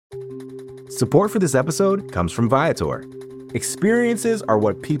Support for this episode comes from Viator. Experiences are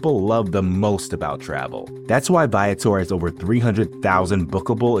what people love the most about travel. That's why Viator has over 300,000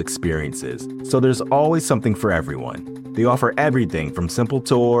 bookable experiences, so there's always something for everyone. They offer everything from simple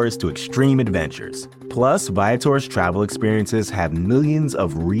tours to extreme adventures. Plus, Viator's travel experiences have millions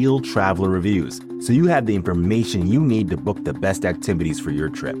of real traveler reviews, so you have the information you need to book the best activities for your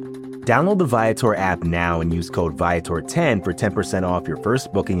trip. Download the Viator app now and use code Viator10 for 10% off your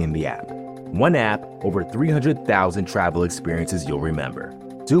first booking in the app. One app, over 300,000 travel experiences you'll remember.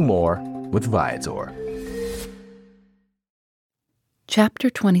 Do more with Viator. Chapter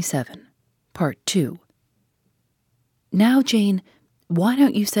 27, Part 2. Now, Jane, why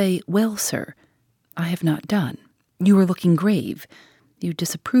don't you say, "Well, sir"? I have not done. You are looking grave. You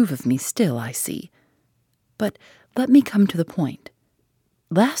disapprove of me still, I see. But let me come to the point.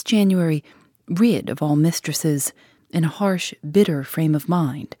 Last January, rid of all mistresses, in a harsh, bitter frame of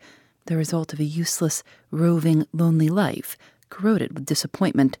mind, the result of a useless, roving, lonely life, corroded with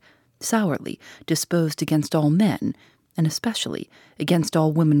disappointment, sourly disposed against all men, and especially against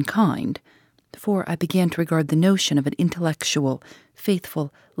all womankind, for I began to regard the notion of an intellectual,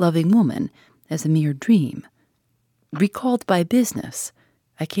 faithful, loving woman as a mere dream. Recalled by business,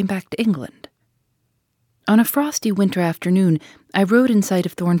 I came back to England. On a frosty winter afternoon, I rode in sight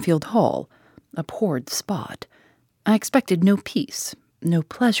of Thornfield Hall, abhorred spot. I expected no peace, no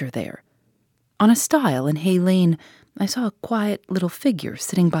pleasure there. On a stile in Hay Lane, I saw a quiet little figure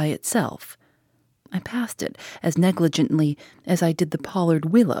sitting by itself. I passed it as negligently as I did the pollard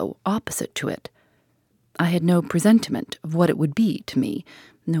willow opposite to it. I had no presentiment of what it would be to me,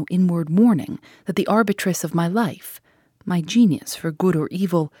 no inward warning that the arbitress of my life, my genius for good or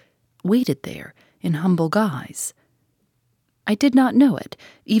evil, waited there in humble guise. I did not know it,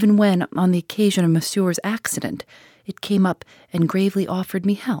 even when, on the occasion of Monsieur's accident, it came up and gravely offered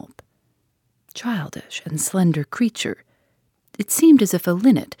me help. Childish and slender creature, it seemed as if a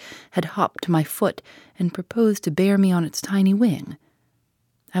linnet had hopped to my foot and proposed to bear me on its tiny wing.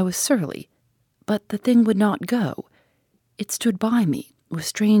 I was surly, but the thing would not go. It stood by me with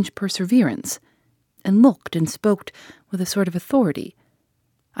strange perseverance, and looked and spoke with a sort of authority.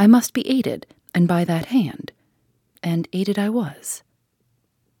 I must be aided, and by that hand, and aided I was.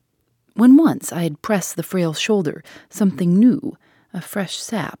 When once I had pressed the frail shoulder, something new, a fresh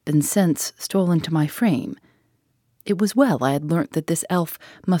sap and sense stole into my frame. It was well I had learnt that this elf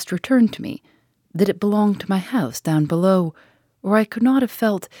must return to me, that it belonged to my house down below, or I could not have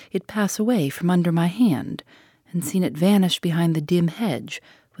felt it pass away from under my hand, and seen it vanish behind the dim hedge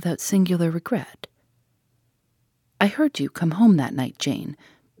without singular regret. I heard you come home that night, Jane,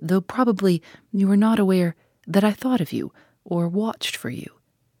 though probably you were not aware that I thought of you or watched for you.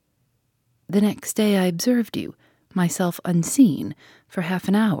 The next day I observed you, myself unseen, for half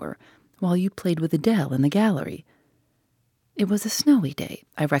an hour, while you played with Adele in the gallery. It was a snowy day,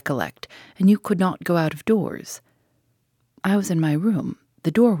 I recollect, and you could not go out of doors. I was in my room.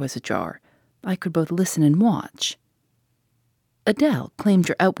 The door was ajar. I could both listen and watch. Adele claimed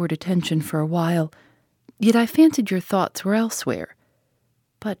your outward attention for a while, yet I fancied your thoughts were elsewhere.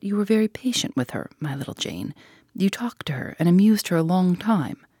 But you were very patient with her, my little Jane. You talked to her and amused her a long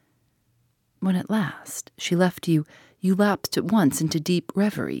time. When at last she left you, you lapsed at once into deep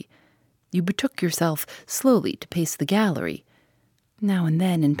reverie. You betook yourself slowly to pace the gallery. Now and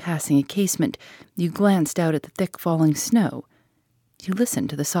then, in passing a casement, you glanced out at the thick falling snow. You listened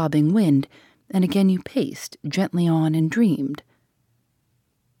to the sobbing wind, and again you paced gently on and dreamed.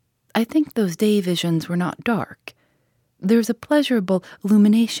 I think those day visions were not dark. There is a pleasurable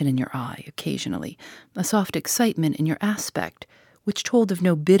illumination in your eye occasionally, a soft excitement in your aspect, which told of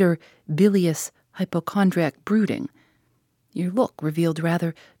no bitter, bilious, hypochondriac brooding. Your look revealed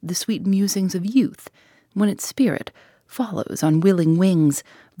rather the sweet musings of youth, when its spirit follows on willing wings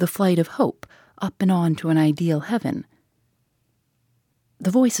the flight of hope up and on to an ideal heaven. The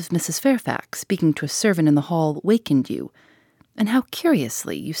voice of Mrs. Fairfax speaking to a servant in the hall wakened you, and how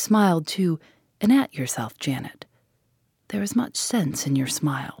curiously you smiled to and at yourself, Janet. There was much sense in your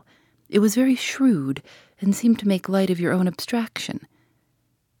smile. It was very shrewd, and seemed to make light of your own abstraction.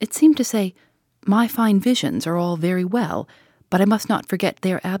 It seemed to say, "My fine visions are all very well, but I must not forget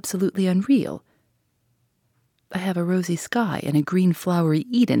they are absolutely unreal. I have a rosy sky and a green flowery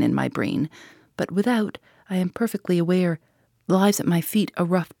Eden in my brain, but without, I am perfectly aware, lies at my feet a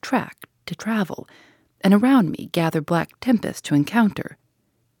rough track to travel, and around me gather black tempests to encounter."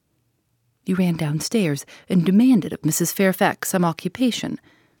 You ran downstairs and demanded of Mrs. Fairfax some occupation,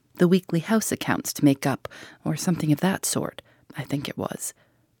 the weekly house accounts to make up, or something of that sort, I think it was.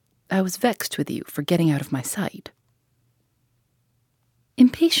 I was vexed with you for getting out of my sight.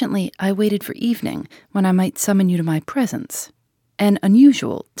 Impatiently, I waited for evening, when I might summon you to my presence. An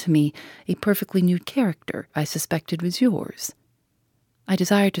unusual, to me, a perfectly new character I suspected was yours. I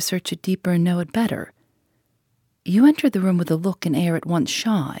desired to search it deeper and know it better. You entered the room with a look and air at once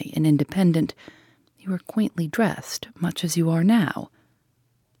shy and independent. You were quaintly dressed, much as you are now.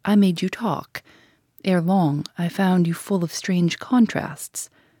 I made you talk. Ere long, I found you full of strange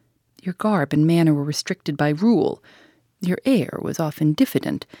contrasts. Your garb and manner were restricted by rule. Your air was often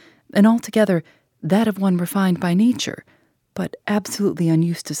diffident, and altogether that of one refined by nature, but absolutely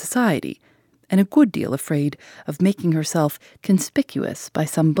unused to society, and a good deal afraid of making herself conspicuous by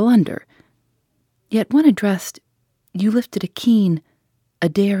some blunder. Yet when addressed, you lifted a keen, a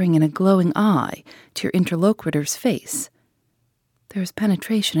daring, and a glowing eye to your interlocutor's face. There was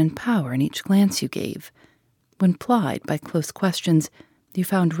penetration and power in each glance you gave. When plied by close questions, you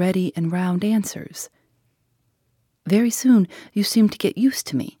found ready and round answers. Very soon you seemed to get used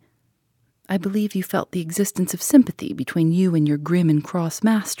to me. I believe you felt the existence of sympathy between you and your grim and cross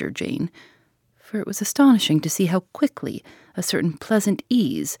master, Jane, for it was astonishing to see how quickly a certain pleasant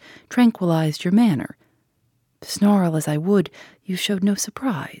ease tranquilized your manner. Snarl as I would, you showed no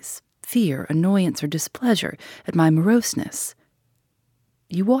surprise, fear, annoyance, or displeasure at my moroseness.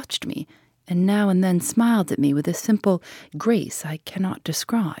 You watched me, and now and then smiled at me with a simple grace I cannot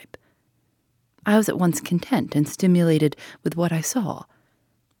describe. I was at once content and stimulated with what I saw.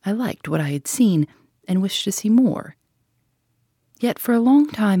 I liked what I had seen and wished to see more. Yet for a long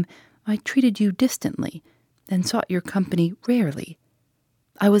time I treated you distantly and sought your company rarely.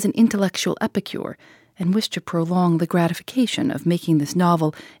 I was an intellectual epicure and wished to prolong the gratification of making this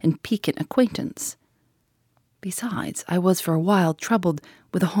novel and piquant acquaintance. Besides, I was for a while troubled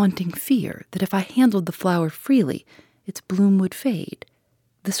with a haunting fear that if I handled the flower freely, its bloom would fade.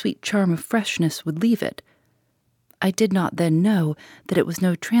 The sweet charm of freshness would leave it. I did not then know that it was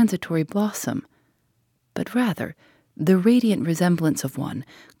no transitory blossom, but rather the radiant resemblance of one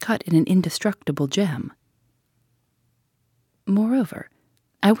cut in an indestructible gem. Moreover,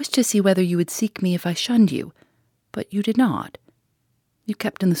 I wished to see whether you would seek me if I shunned you, but you did not. You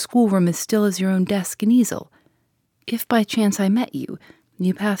kept in the schoolroom as still as your own desk and easel. If by chance I met you,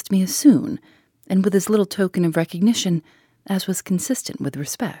 you passed me as soon, and with as little token of recognition as was consistent with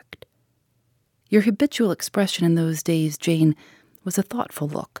respect. Your habitual expression in those days, Jane, was a thoughtful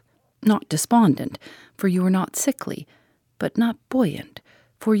look, not despondent, for you were not sickly, but not buoyant,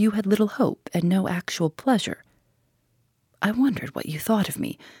 for you had little hope and no actual pleasure. I wondered what you thought of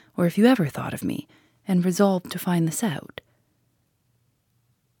me, or if you ever thought of me, and resolved to find this out.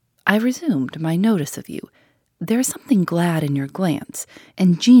 I resumed my notice of you. There is something glad in your glance,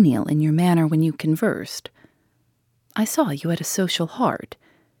 and genial in your manner when you conversed. I saw you had a social heart.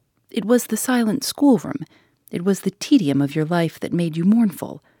 It was the silent schoolroom, it was the tedium of your life that made you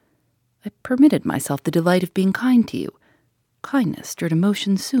mournful. I permitted myself the delight of being kind to you. Kindness stirred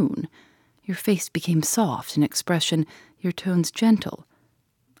emotion soon. Your face became soft in expression, your tones gentle.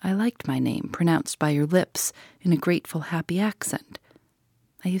 I liked my name pronounced by your lips in a grateful, happy accent.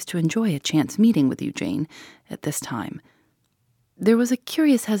 I used to enjoy a chance meeting with you, Jane, at this time. There was a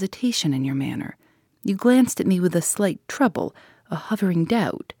curious hesitation in your manner. You glanced at me with a slight trouble, a hovering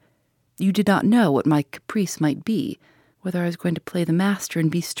doubt. You did not know what my caprice might be, whether I was going to play the master and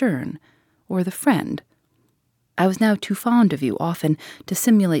be stern, or the friend. I was now too fond of you often to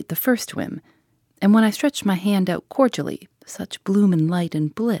simulate the first whim, and when I stretched my hand out cordially, such bloom and light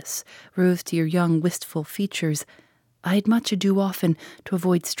and bliss rose to your young, wistful features, I had much ado often to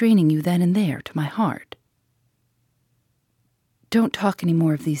avoid straining you then and there to my heart. "Don't talk any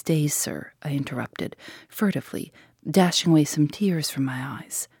more of these days, sir," I interrupted, furtively, dashing away some tears from my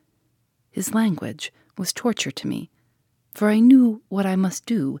eyes. His language was torture to me, for I knew what I must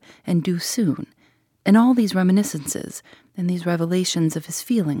do, and do soon, and all these reminiscences and these revelations of his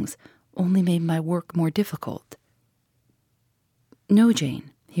feelings only made my work more difficult. "No,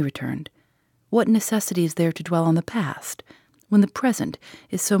 Jane," he returned. "What necessity is there to dwell on the past, when the present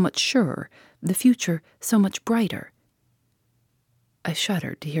is so much surer, the future so much brighter?" I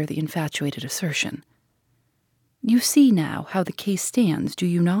shuddered to hear the infatuated assertion. "You see now how the case stands, do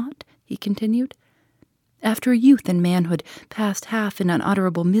you not?" he continued. "After a youth and manhood passed half in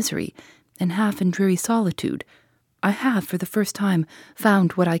unutterable misery and half in dreary solitude, I have for the first time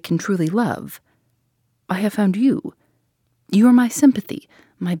found what I can truly love. I have found you. You are my sympathy,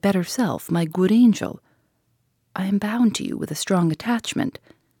 my better self, my good angel. I am bound to you with a strong attachment.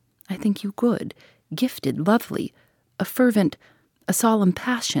 I think you good, gifted, lovely. A fervent, a solemn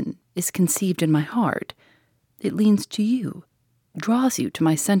passion is conceived in my heart. It leans to you, draws you to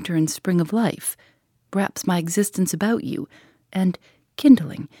my center and spring of life, wraps my existence about you, and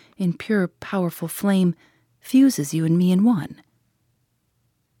kindling in pure, powerful flame, fuses you and me in one.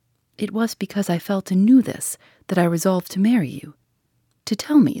 It was because I felt and knew this that I resolved to marry you. To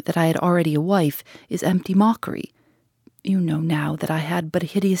tell me that I had already a wife is empty mockery. You know now that I had but a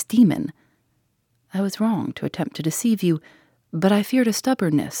hideous demon. I was wrong to attempt to deceive you, but I feared a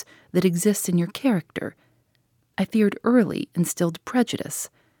stubbornness that exists in your character. I feared early instilled prejudice.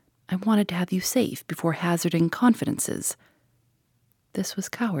 I wanted to have you safe before hazarding confidences. This was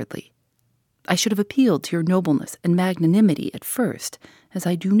cowardly. I should have appealed to your nobleness and magnanimity at first, as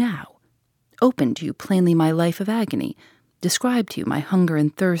I do now. Opened to you plainly my life of agony, described to you my hunger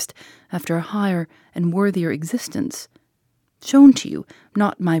and thirst after a higher and worthier existence. Shown to you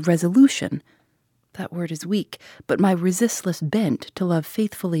not my resolution, that word is weak, but my resistless bent to love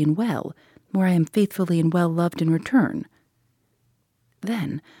faithfully and well, where I am faithfully and well loved in return.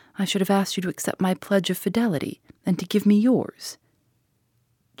 Then I should have asked you to accept my pledge of fidelity and to give me yours.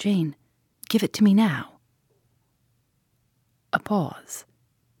 Jane, give it to me now. A pause.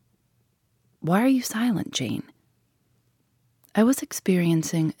 Why are you silent, Jane? I was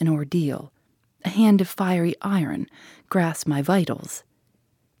experiencing an ordeal. A hand of fiery iron grasped my vitals.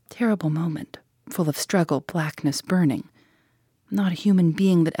 Terrible moment, full of struggle, blackness, burning. Not a human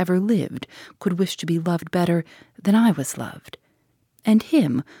being that ever lived could wish to be loved better than I was loved. And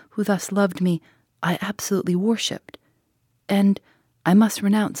him who thus loved me I absolutely worshipped. And I must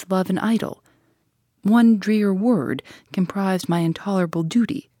renounce love an idol. One drear word comprised my intolerable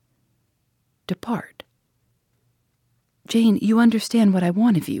duty. Depart. Jane, you understand what I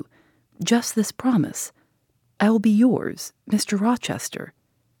want of you. Just this promise. I will be yours, Mr. Rochester.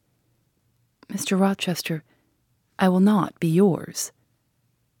 Mr. Rochester, I will not be yours.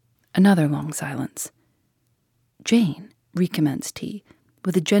 Another long silence. Jane, recommenced he,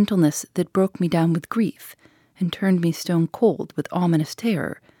 with a gentleness that broke me down with grief, and turned me stone cold with ominous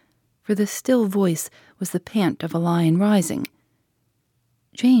terror, for this still voice was the pant of a lion rising.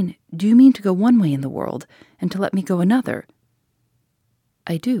 Jane, do you mean to go one way in the world, and to let me go another?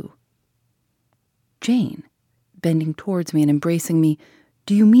 I do. Jane, bending towards me and embracing me,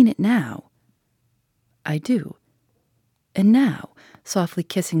 do you mean it now? I do. And now, softly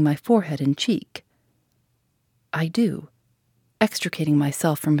kissing my forehead and cheek. I do, extricating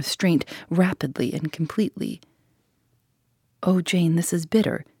myself from restraint rapidly and completely. Oh, Jane, this is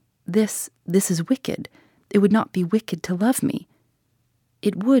bitter. This is wicked. It would not be wicked to love me.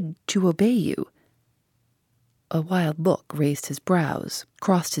 It would to obey you. A wild look raised his brows,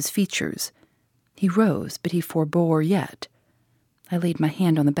 crossed his features. He rose, but he forbore yet. I laid my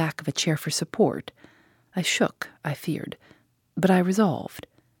hand on the back of a chair for support. I shook, I feared, but I resolved.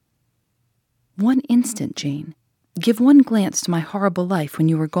 One instant, Jane. Give one glance to my horrible life when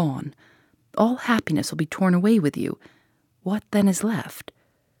you are gone. All happiness will be torn away with you. What then is left?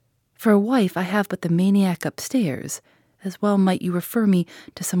 For a wife I have but the maniac upstairs. As well might you refer me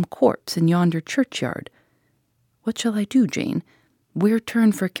to some corpse in yonder churchyard. What shall I do, Jane? Where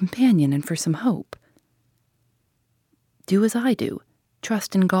turn for a companion and for some hope? Do as I do.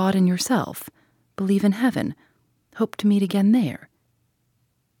 Trust in God and yourself. Believe in heaven. Hope to meet again there.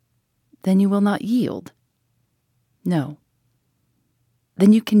 Then you will not yield? No.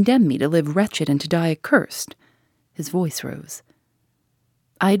 Then you condemn me to live wretched and to die accursed. His voice rose.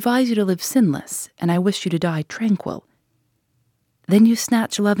 I advise you to live sinless, and I wish you to die tranquil. Then you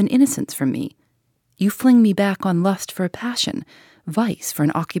snatch love and innocence from me. You fling me back on lust for a passion, vice for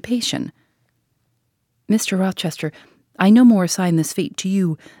an occupation. Mr. Rochester, I no more assign this fate to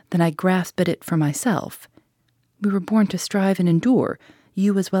you than I grasp at it for myself. We were born to strive and endure,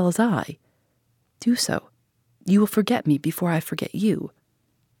 you as well as I. Do so. You will forget me before I forget you.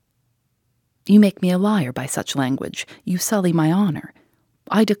 You make me a liar by such language. You sully my honor.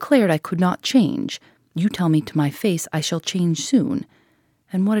 I declared I could not change. You tell me to my face I shall change soon.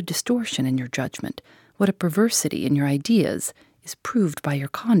 And what a distortion in your judgment, what a perversity in your ideas, is proved by your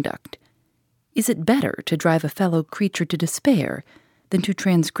conduct. Is it better to drive a fellow creature to despair than to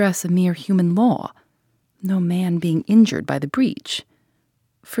transgress a mere human law, no man being injured by the breach?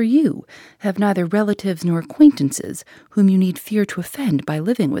 For you have neither relatives nor acquaintances whom you need fear to offend by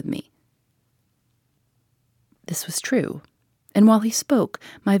living with me. This was true, and while he spoke,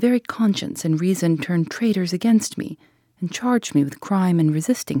 my very conscience and reason turned traitors against me and charged me with crime in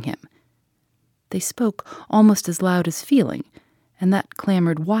resisting him. They spoke almost as loud as feeling, and that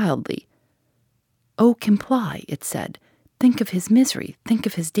clamored wildly. Oh, comply, it said. Think of his misery, think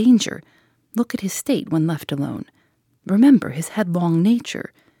of his danger. Look at his state when left alone. Remember his headlong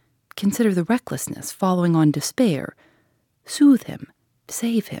nature. Consider the recklessness following on despair. Soothe him,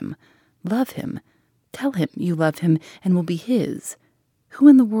 save him, love him. Tell him you love him and will be his. Who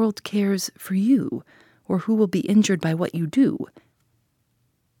in the world cares for you, or who will be injured by what you do?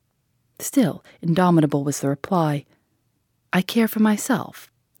 Still, indomitable was the reply. I care for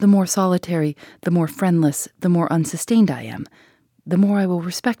myself. The more solitary, the more friendless, the more unsustained I am, the more I will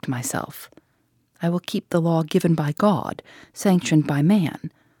respect myself. I will keep the law given by God, sanctioned by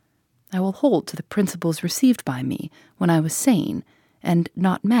man. I will hold to the principles received by me when I was sane, and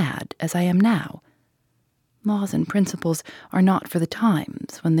not mad as I am now. Laws and principles are not for the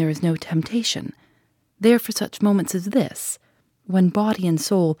times when there is no temptation. They are for such moments as this, when body and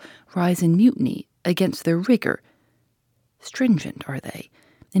soul rise in mutiny against their rigor. Stringent are they,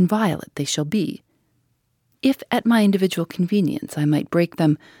 inviolate they shall be. If at my individual convenience I might break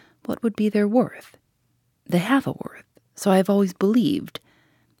them, what would be their worth? They have a worth, so I have always believed,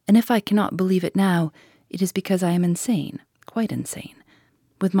 and if I cannot believe it now, it is because I am insane, quite insane,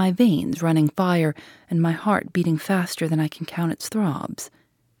 with my veins running fire and my heart beating faster than I can count its throbs.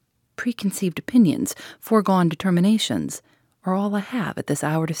 Preconceived opinions, foregone determinations, are all I have at this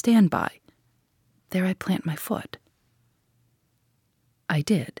hour to stand by. There I plant my foot. I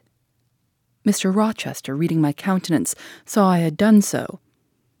did. Mr. Rochester, reading my countenance, saw I had done so.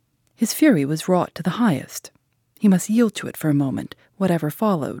 His fury was wrought to the highest. He must yield to it for a moment, whatever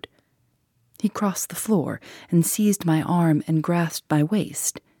followed. He crossed the floor and seized my arm and grasped my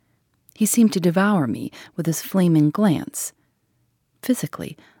waist. He seemed to devour me with his flaming glance.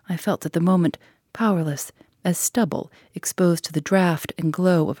 Physically, I felt at the moment powerless as stubble exposed to the draught and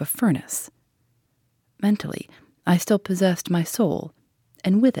glow of a furnace. Mentally, I still possessed my soul,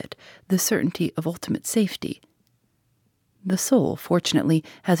 and with it the certainty of ultimate safety. The soul, fortunately,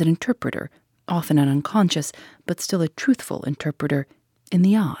 has an interpreter, often an unconscious, but still a truthful interpreter, in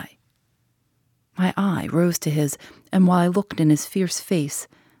the eye. My eye rose to his, and while I looked in his fierce face,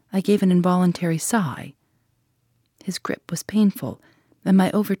 I gave an involuntary sigh. His grip was painful, and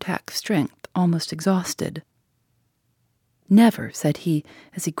my overtaxed strength almost exhausted. Never, said he,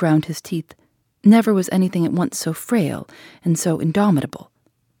 as he ground his teeth, never was anything at once so frail and so indomitable.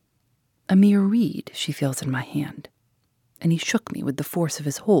 A mere reed she feels in my hand, and he shook me with the force of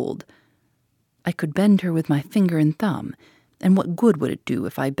his hold. I could bend her with my finger and thumb, and what good would it do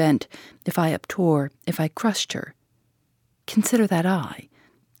if I bent, if I uptore, if I crushed her? Consider that eye.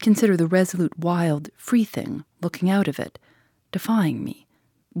 Consider the resolute, wild, free thing looking out of it, defying me,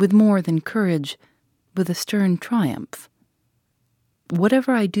 with more than courage, with a stern triumph.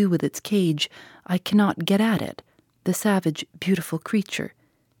 Whatever I do with its cage, I cannot get at it, the savage, beautiful creature.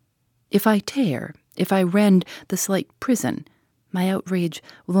 If I tear, if I rend the slight prison, my outrage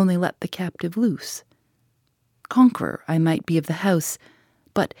will only let the captive loose. Conqueror I might be of the house,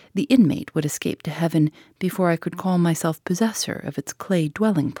 but the inmate would escape to heaven before I could call myself possessor of its clay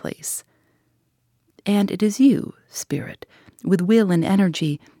dwelling place. And it is you, spirit, with will and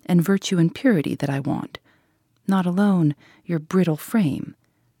energy and virtue and purity that I want, not alone your brittle frame.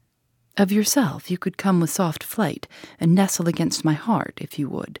 Of yourself you could come with soft flight and nestle against my heart if you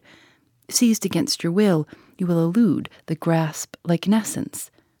would. Seized against your will, you will elude the grasp like an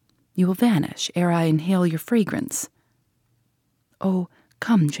essence. You will vanish ere I inhale your fragrance. Oh,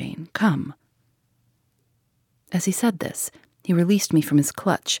 come, Jane, come. As he said this, he released me from his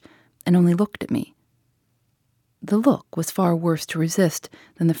clutch and only looked at me. The look was far worse to resist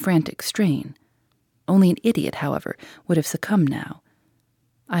than the frantic strain. Only an idiot, however, would have succumbed now.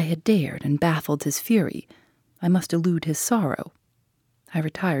 I had dared and baffled his fury. I must elude his sorrow. I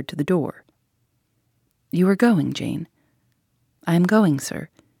retired to the door. You are going, Jane. I am going, sir.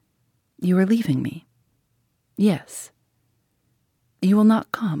 You are leaving me. Yes. You will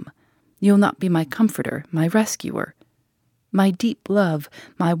not come. You will not be my comforter, my rescuer. My deep love,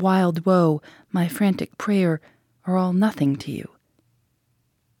 my wild woe, my frantic prayer are all nothing to you.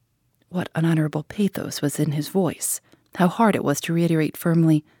 What unutterable pathos was in his voice. How hard it was to reiterate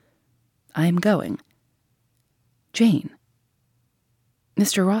firmly, I am going. Jane.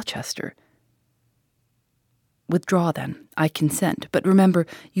 Mr. Rochester. Withdraw, then. I consent. But remember,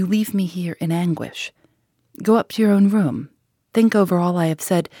 you leave me here in anguish. Go up to your own room. Think over all I have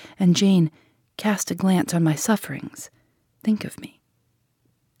said, and Jane, cast a glance on my sufferings. Think of me.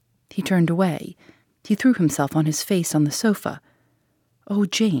 He turned away. He threw himself on his face on the sofa. Oh,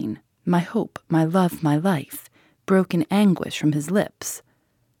 Jane, my hope, my love, my life, broke in anguish from his lips.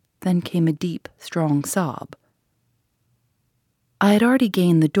 Then came a deep, strong sob. I had already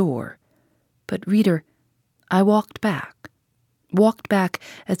gained the door, but, reader, I walked back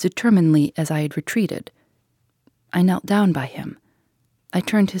as determinedly as I had retreated. I knelt down by him. I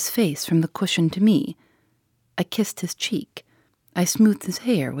turned his face from the cushion to me. I kissed his cheek. I smoothed his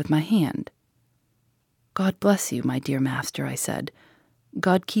hair with my hand. God bless you, my dear master, I said.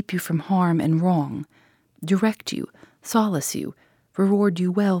 God keep you from harm and wrong, direct you, solace you, reward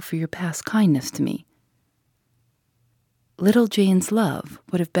you well for your past kindness to me." "Little Jane's love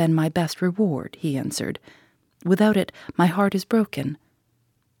would have been my best reward," he answered. "Without it, my heart is broken.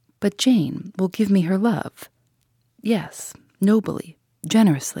 But Jane will give me her love. Yes, nobly,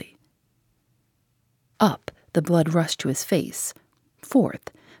 generously." Up, the blood rushed to his face.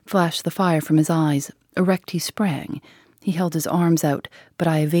 Forth, flashed the fire from his eyes. Erect he sprang. He held his arms out, but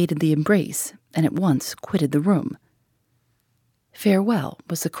I evaded the embrace, and at once quitted the room. "Farewell,"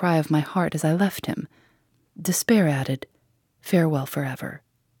 was the cry of my heart as I left him. Despair added, "Farewell forever."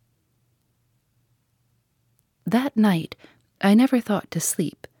 That night, I never thought to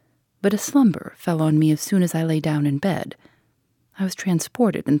sleep, but a slumber fell on me as soon as I lay down in bed. I was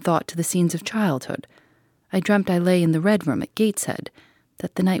transported in thought to the scenes of childhood. I dreamt I lay in the Red Room at Gateshead,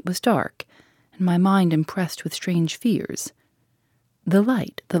 that the night was dark, and my mind impressed with strange fears. The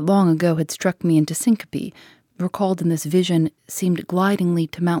light that long ago had struck me into syncope, recalled in this vision, seemed glidingly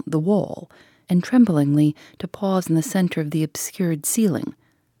to mount the wall, and tremblingly to pause in the center of the obscured ceiling.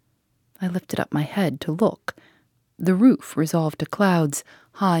 I lifted up my head to look. The roof resolved to clouds,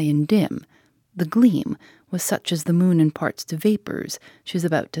 high and dim. The gleam was such as the moon imparts to vapors she is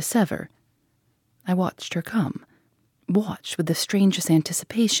about to sever. I watched her come, watched with the strangest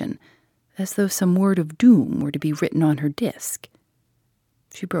anticipation, as though some word of doom were to be written on her disk.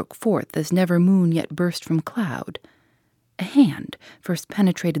 She broke forth as never moon yet burst from cloud. A hand first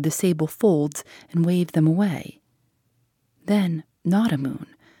penetrated the sable folds and waved them away. Then, not a moon,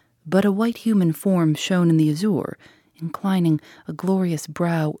 but a white human form shone in the azure, inclining a glorious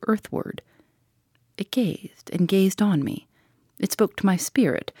brow earthward. It gazed and gazed on me. It spoke to my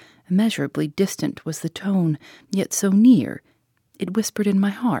spirit. Immeasurably distant was the tone, yet so near. It whispered in my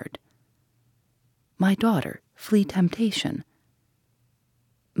heart, "My daughter, flee temptation."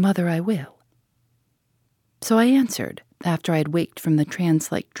 "Mother, I will." So I answered, after I had waked from the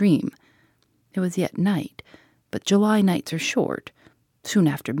trance-like dream. It was yet night, but July nights are short. Soon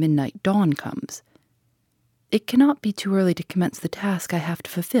after midnight dawn comes. It cannot be too early to commence the task I have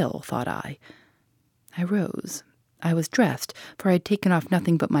to fulfill, thought I. I rose. I was dressed, for I had taken off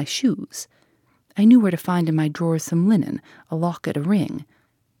nothing but my shoes. I knew where to find in my drawers some linen, a locket, a ring.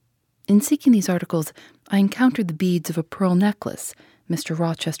 In seeking these articles, I encountered the beads of a pearl necklace Mr.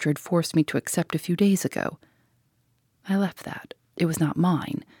 Rochester had forced me to accept a few days ago. I left that. It was not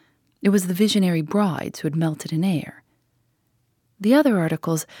mine. It was the visionary bride's who had melted in Eyre. The other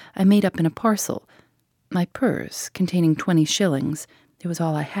articles I made up in a parcel. My purse, containing 20 shillings, it was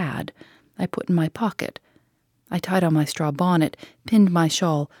all I had, I put in my pocket. I tied on my straw bonnet, pinned my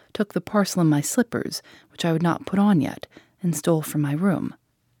shawl, took the parcel and my slippers, which I would not put on yet, and stole from my room.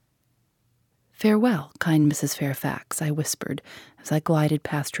 "Farewell, kind Mrs. Fairfax," I whispered, as I glided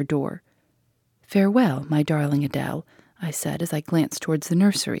past her door. "Farewell, my darling Adele," I said as I glanced towards the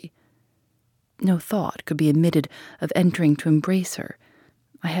nursery. No thought could be admitted of entering to embrace her.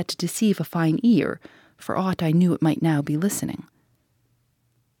 I had to deceive a fine ear. For aught I knew, it might now be listening.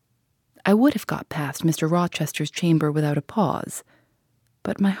 I would have got past Mr. Rochester's chamber without a pause,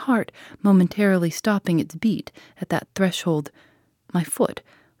 but my heart momentarily stopping its beat at that threshold, my foot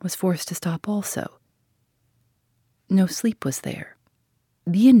was forced to stop also. No sleep was there.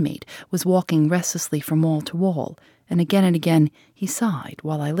 The inmate was walking restlessly from wall to wall, and again he sighed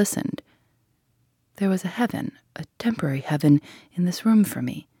while I listened. There was a heaven, a temporary heaven, in this room for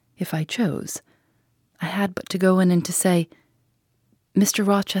me, if I chose. I had but to go in and to say, "Mr.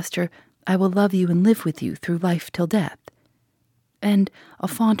 Rochester, I will love you and live with you through life till death." And a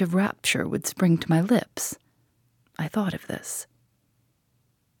fount of rapture would spring to my lips. I thought of this.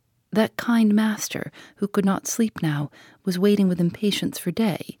 That kind master, who could not sleep now, was waiting with impatience for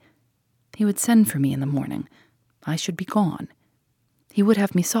day. He would send for me in the morning. I should be gone. He would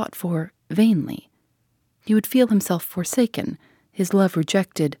have me sought for vainly. He would feel himself forsaken, his love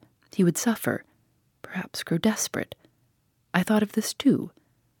rejected. He would suffer, perhaps grow desperate. I thought of this too.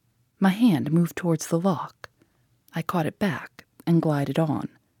 My hand moved towards the lock. I caught it back and glided on.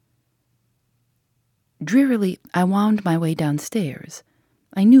 Drearily, I wound my way downstairs.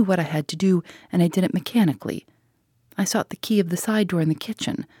 I knew what I had to do, and I did it mechanically. I sought the key of the side door in the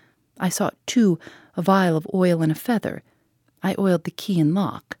kitchen. I sought, too, a vial of oil and a feather. I oiled the key and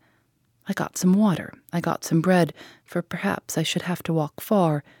lock. I got some water. I got some bread, for perhaps I should have to walk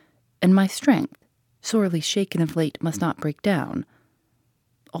far, and my strength, sorely shaken of late, must not break down.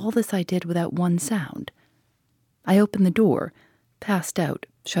 All this I did without one sound. I opened the door, passed out,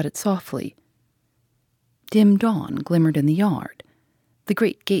 shut it softly. Dim dawn glimmered in the yard. The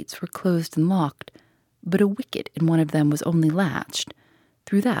great gates were closed and locked, but a wicket in one of them was only latched.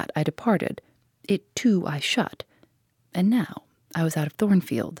 Through that I departed. It, too, I shut. And now I was out of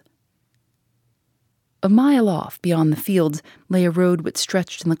Thornfield. A mile off, beyond the fields, lay a road which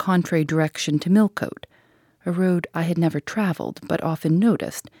stretched in the contrary direction to Millcote, a road I had never travelled, but often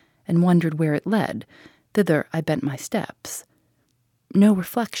noticed, and wondered where it led. Thither I bent my steps. No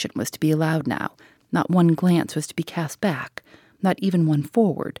reflection was to be allowed now. Not one glance was to be cast back, not even one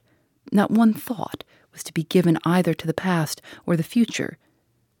forward. Not one thought was to be given either to the past or the future.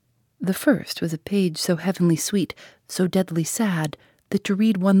 The first was a page so heavenly sweet, so deadly sad, that to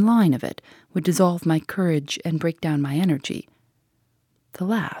read one line of it would dissolve my courage and break down my energy. The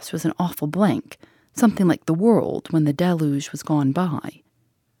last was an awful blank, something like the world when the deluge was gone by.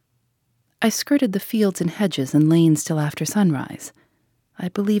 I skirted the fields and hedges and lanes till after sunrise. I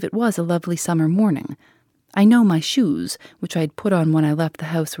believe it was a lovely summer morning. I know my shoes, which I had put on when I left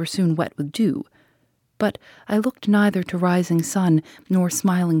the house, were soon wet with dew. But I looked neither to rising sun, nor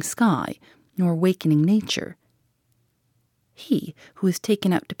smiling sky, nor wakening nature. He who is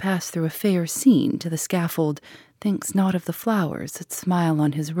taken out to pass through a fair scene to the scaffold thinks not of the flowers that smile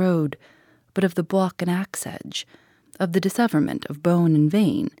on his road, but of the block and axe edge, of the disseverment of bone and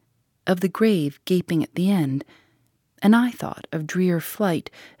vein, of the grave gaping at the end. And I thought of drear flight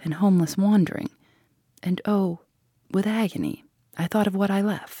and homeless wandering, and oh, with agony, I thought of what I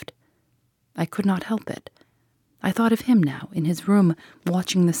left. I could not help it. I thought of him now, in his room,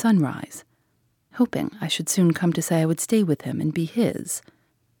 watching the sunrise, hoping I should soon come to say I would stay with him and be his.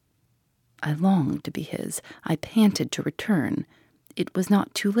 I longed to be his. I panted to return. It was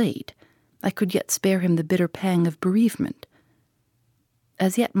not too late. I could yet spare him the bitter pang of bereavement.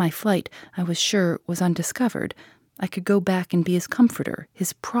 As yet my flight, I was sure, was undiscovered. I could go back and be his comforter,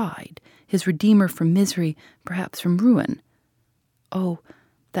 his pride, his redeemer from misery, perhaps from ruin. Oh,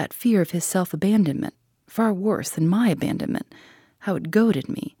 that fear of his self-abandonment, far worse than my abandonment, how it goaded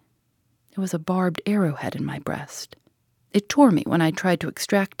me. It was a barbed arrowhead in my breast. It tore me when I tried to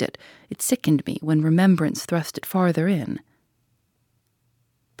extract it. It sickened me when remembrance thrust it farther in.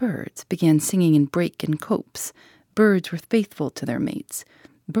 Birds began singing in brake and copse. Birds were faithful to their mates.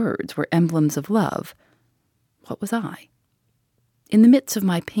 Birds were emblems of love. What was I? In the midst of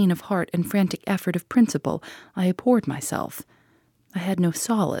my pain of heart and frantic effort of principle, I abhorred myself. I had no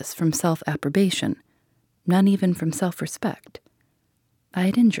solace from self-approbation, none even from self-respect. I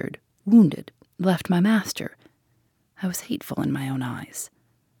had injured, wounded, left my master. I was hateful in my own eyes.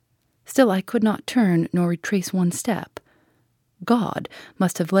 Still I could not turn nor retrace one step. God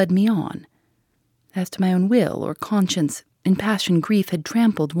must have led me on. As to my own will or conscience, impassioned grief had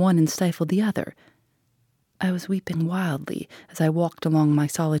trampled one and stifled the other. I was weeping wildly as I walked along my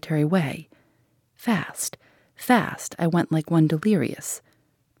solitary way. Fast, fast, I went like one delirious.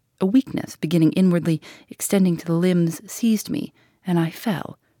 A weakness, beginning inwardly, extending to the limbs, seized me, and I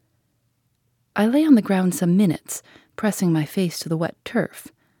fell. I lay on the ground some minutes, pressing my face to the wet turf.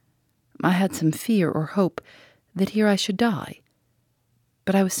 I had some fear or hope that here I should die.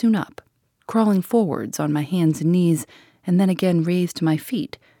 But I was soon up, crawling forwards on my hands and knees, and then again raised to my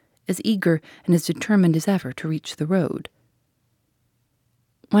feet, as eager and as determined as ever to reach the road.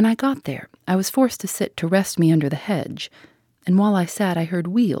 When I got there, I was forced to sit to rest me under the hedge, and while I sat I heard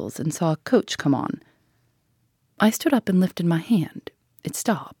wheels and saw a coach come on. I stood up and lifted my hand. It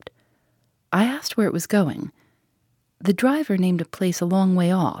stopped. I asked where it was going. The driver named a place a long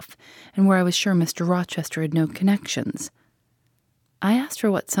way off, and where I was sure Mr. Rochester had no connections. I asked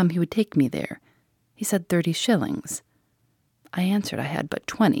for what sum he would take me there. He said 30 shillings. I answered I had but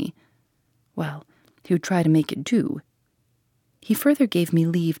 20. Well, he would try to make it do. He further gave me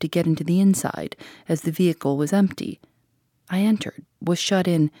leave to get into the inside, as the vehicle was empty. I entered, was shut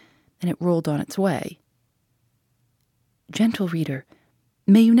in, and it rolled on its way. Gentle reader,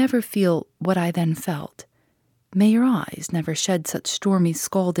 may you never feel what I then felt. May your eyes never shed such stormy,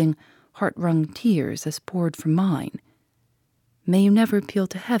 scalding, heart-wrung tears as poured from mine. May you never appeal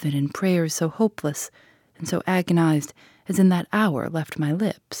to heaven in prayers so hopeless and so agonized as in that hour left my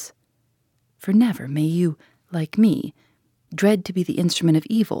lips. For never may you, like me, dread to be the instrument of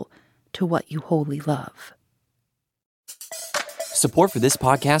evil to what you wholly love. Support for this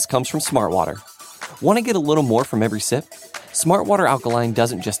podcast comes from Smartwater. Want to get a little more from every sip? Smartwater Alkaline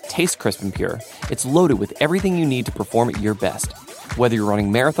doesn't just taste crisp and pure, it's loaded with everything you need to perform at your best, whether you're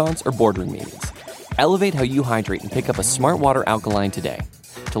running marathons or boardroom meetings. Elevate how you hydrate and pick up a Smartwater Alkaline today.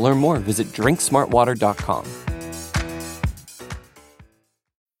 To learn more, visit drinksmartwater.com.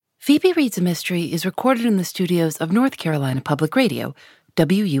 Phoebe Reads a Mystery is recorded in the studios of North Carolina Public Radio,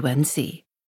 WUNC.